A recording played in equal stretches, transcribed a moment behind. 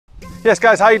Yes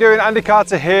guys, how you doing? Andy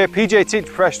Carter here, PGA teacher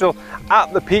professional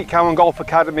at the Cowen Golf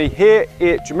Academy here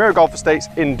at Jumeirah Golf Estates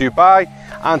in Dubai.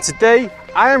 And today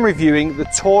I am reviewing the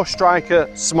Tour Striker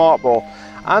Smart Ball.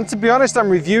 And to be honest,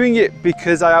 I'm reviewing it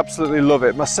because I absolutely love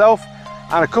it. Myself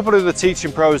and a couple of the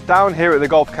teaching pros down here at the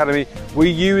Golf Academy, we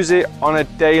use it on a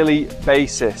daily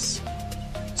basis.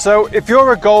 So if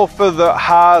you're a golfer that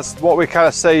has what we kind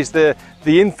of say is the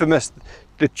infamous,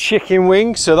 the chicken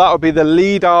wing, so that would be the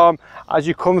lead arm as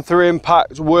you come through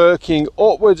impact working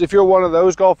upwards. If you're one of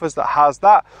those golfers that has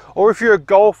that, or if you're a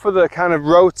golfer that kind of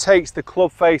rotates the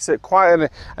club face at quite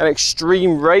an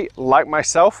extreme rate like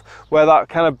myself, where that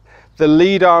kind of the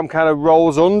lead arm kind of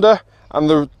rolls under and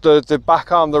the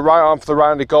back arm, the right arm for the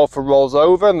rounded golfer rolls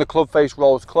over and the club face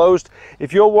rolls closed.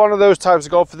 If you're one of those types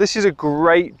of golfer, this is a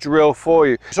great drill for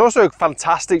you. It's also a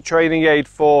fantastic training aid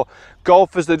for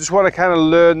golfers that just want to kind of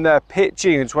learn their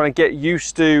pitching and just want to get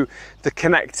used to the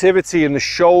connectivity in the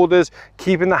shoulders,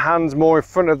 keeping the hands more in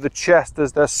front of the chest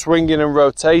as they're swinging and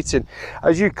rotating.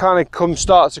 As you kind of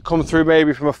start to come through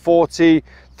maybe from a 30,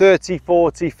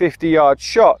 40, 50 yard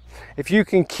shot, if you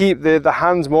can keep the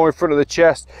hands more in front of the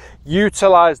chest,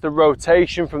 utilize the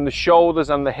rotation from the shoulders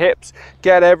and the hips,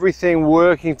 get everything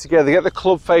working together, get the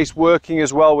club face working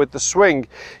as well with the swing,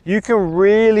 you can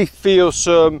really feel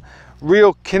some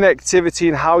real connectivity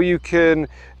in how you can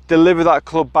deliver that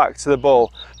club back to the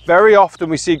ball. Very often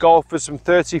we see golfers from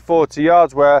 30, 40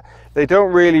 yards where they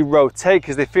don't really rotate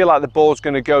because they feel like the ball's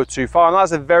going to go too far, and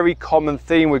that's a very common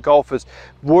theme with golfers,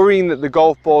 worrying that the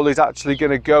golf ball is actually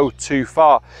going to go too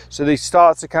far. So they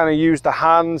start to kind of use the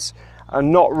hands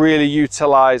and not really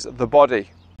utilize the body.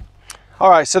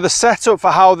 All right, so the setup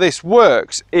for how this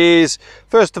works is,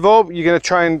 first of all, you're going to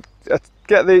try and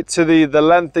get it to the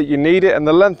length that you need it, and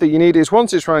the length that you need is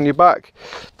once it's around your back,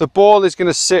 the ball is going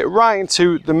to sit right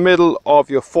into the middle of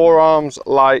your forearms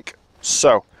like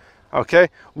so. Okay,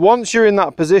 once you're in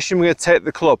that position, we're going to take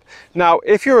the club. Now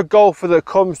if you're a golfer that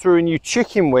comes through and you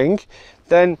chicken wing,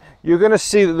 then you're going to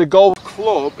see that the golf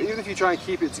club, even if you try and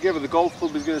keep it together, the golf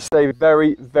club is going to stay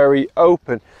very, very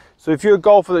open. So if you're a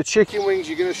golfer that chicken wings,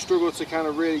 you're going to struggle to kind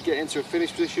of really get into a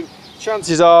finish position.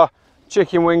 Chances are,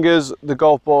 chicken wingers,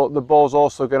 the ball's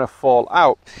also going to fall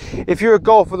out. If you're a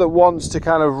golfer that wants to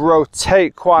kind of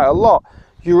rotate quite a lot,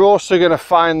 you're also going to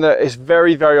find that it's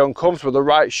very, very uncomfortable. The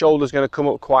right shoulder is going to come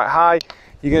up quite high.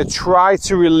 You're going to try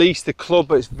to release the club,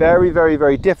 but it's very, very,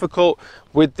 very difficult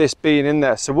with this being in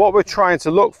there. So what we're trying to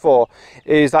look for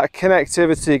is that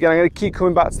connectivity. Again, I'm going to keep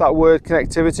coming back to that word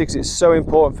connectivity because it's so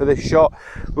important for this shot.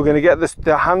 We're going to get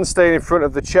the hand staying in front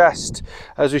of the chest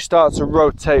as we start to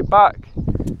rotate back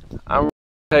and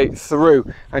rotate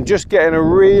through, and just getting a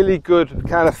really good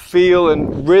kind of feel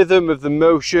and rhythm of the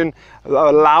motion,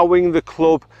 allowing the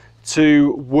club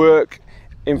to work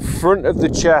in front of the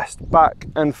chest, back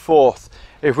and forth.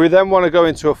 If we then want to go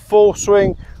into a full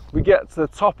swing, we get to the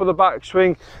top of the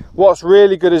backswing. What's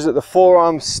really good is that the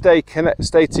forearms stay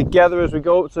together as we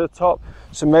go up to the top.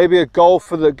 So maybe a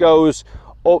golfer that goes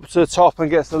up to the top and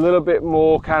gets a little bit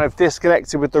more kind of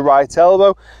disconnected with the right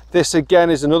elbow. This again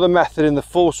is another method in the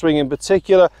full swing in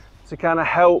particular to kind of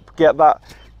help get that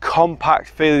compact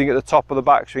feeling at the top of the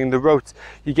backswing.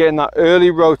 You're getting that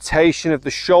early rotation of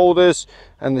the shoulders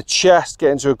and the chest,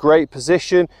 get into a great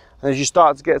position. And as you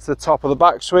start to get to the top of the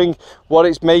backswing, what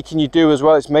it's making you do as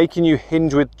well, it's making you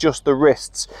hinge with just the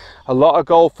wrists. A lot of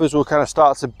golfers will kind of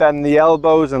start to bend the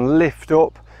elbows and lift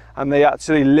up, and they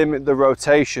actually limit the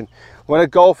rotation. When a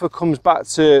golfer comes back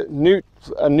to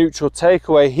a neutral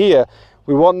takeaway here,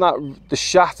 we want the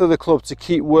shaft of the club to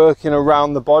keep working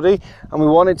around the body, and we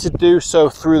want it to do so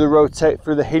through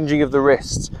the hinging of the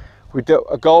wrists.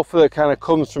 A golfer that kind of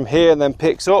comes from here and then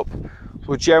picks up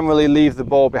will generally leave the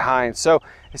ball behind. So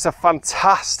it's a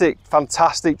fantastic,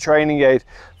 fantastic training aid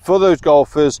for those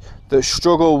golfers that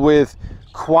struggle with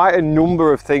quite a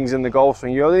number of things in the golf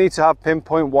swing. You only need to have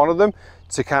pinpoint one of them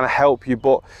to kind of help you,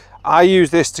 but I use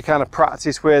this to kind of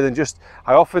practice with, and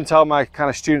I often tell my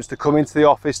kind of students to come into the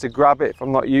office to grab it if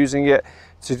I'm not using it,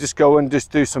 to just go and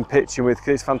just do some pitching with,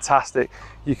 because it's fantastic.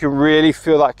 You can really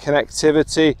feel that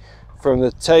connectivity from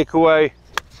the takeaway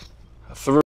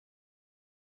through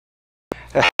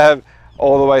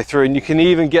all the way through, and you can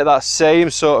even get that same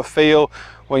sort of feel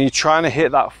when you're trying to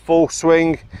hit that full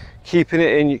swing, keeping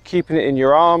it in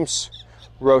your arms,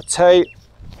 rotate,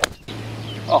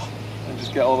 and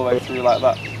just get all the way through like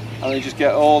that. And then just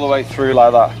get all the way through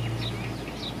like that.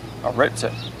 I ripped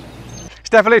it. It's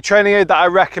definitely a training aid that I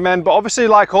recommend, but obviously,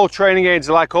 like all training aids,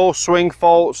 like all swing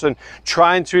faults and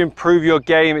trying to improve your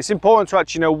game, it's important to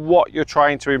actually know what you're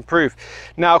trying to improve.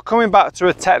 Now, coming back to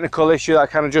a technical issue that I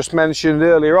kind of just mentioned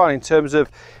earlier on in terms of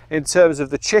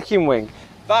the chicken wing,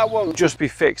 that won't just be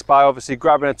fixed by obviously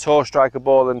grabbing a toe striker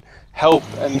ball and help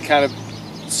and kind of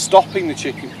stopping the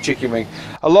chicken wing.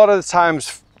 A lot of the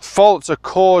times faults are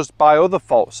caused by other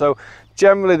faults. So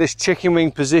generally this chicken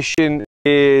wing position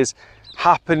is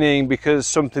happening because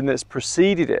something that's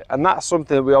preceded it, and that's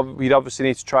something that we'd obviously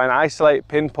need to try and isolate,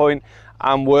 pinpoint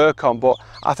and work on. But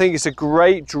I think it's a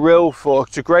great drill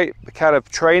it's a great kind of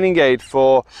training aid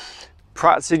for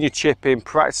practicing your chipping,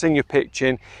 practicing your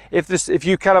pitching. If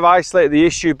you kind of isolate the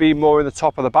issue being more in the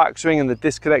top of the backswing and the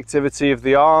disconnectivity of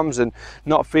the arms and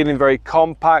not feeling very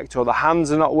compact, or the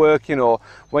hands are not working, or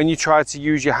when you try to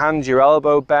use your hands your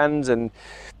elbow bends, and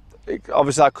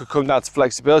obviously that could come down to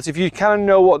flexibility. If you kind of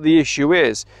know what the issue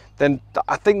is, then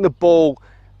I think the ball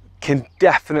can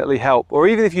definitely help. Or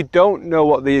even if you don't know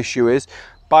what the issue is,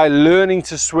 by learning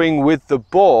to swing with the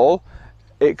ball,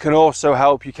 it can also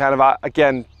help you kind of,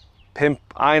 again,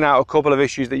 iron out a couple of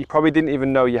issues that you probably didn't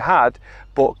even know you had,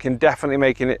 but can definitely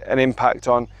make an impact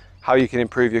on how you can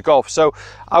improve your golf. So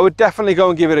I would definitely go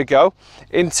and give it a go.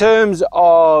 In terms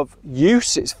of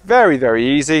use, it's very, very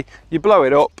easy. You blow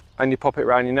it up and you pop it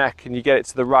around your neck and you get it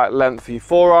to the right length for your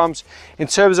forearms. In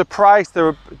terms of price, they're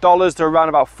around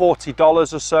about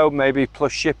 $40 or so, maybe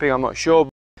plus shipping, I'm not sure,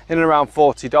 in and around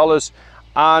 $40.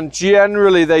 And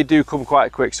generally they do come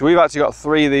quite quick. So we've actually got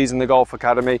 3 of these in the Golf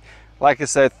Academy. Like I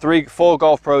said, 4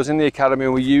 golf pros in the academy,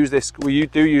 and we do use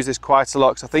this quite a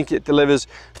lot, because I think it delivers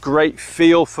great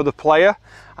feel for the player,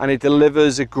 and it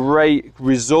delivers a great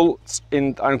results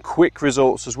and quick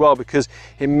results as well, because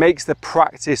it makes the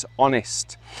practice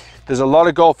honest. There's a lot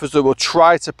of golfers that will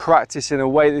try to practice in a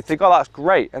way they think, oh, that's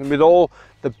great, and with all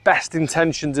the best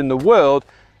intentions in the world,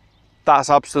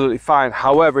 that's absolutely fine.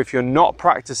 However, if you're not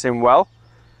practicing well,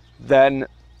 then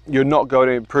you're not going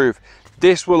to improve.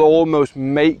 This will almost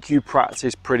make you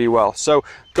practice pretty well. So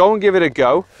go and give it a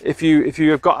go. If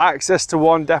you have got access to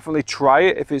one, definitely try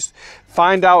it.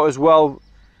 Find out as well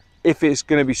if it's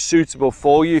going to be suitable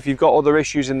for you. If you've got other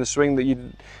issues in the swing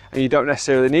and you don't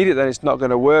necessarily need it, then it's not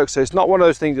going to work. So it's not one of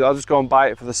those things that I'll just go and buy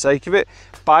it for the sake of it.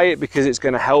 Buy it because it's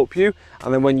going to help you,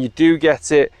 and then when you do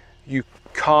get it, you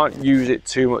can't use it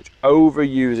too much.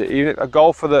 Overuse it. Even a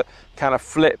golfer that kind of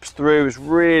flips through is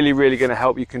really, really going to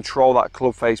help you control that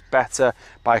club face better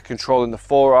by controlling the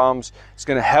forearms. It's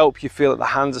going to help you feel that the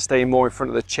hands are staying more in front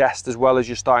of the chest as well as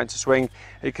you're starting to swing.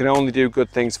 It can only do good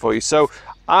things for you. So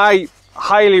I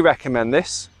highly recommend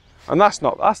this, and that's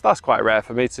quite rare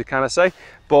for me to kind of say,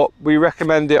 but we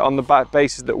recommend it on the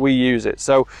basis that we use it.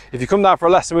 So if you come down for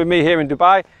a lesson with me here in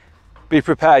Dubai, be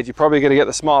prepared, you're probably going to get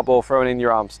the smart ball thrown in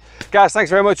your arms. Guys, thanks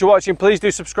very much for watching. Please do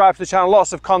subscribe to the channel.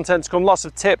 Lots of content to come, lots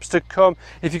of tips to come.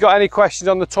 If you've got any questions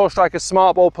on the Toe Striker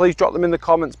smart ball, please drop them in the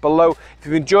comments below. If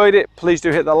you've enjoyed it, please do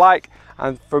hit the like.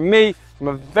 And from me, from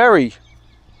a very,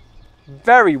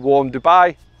 very warm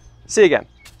Dubai, see you again.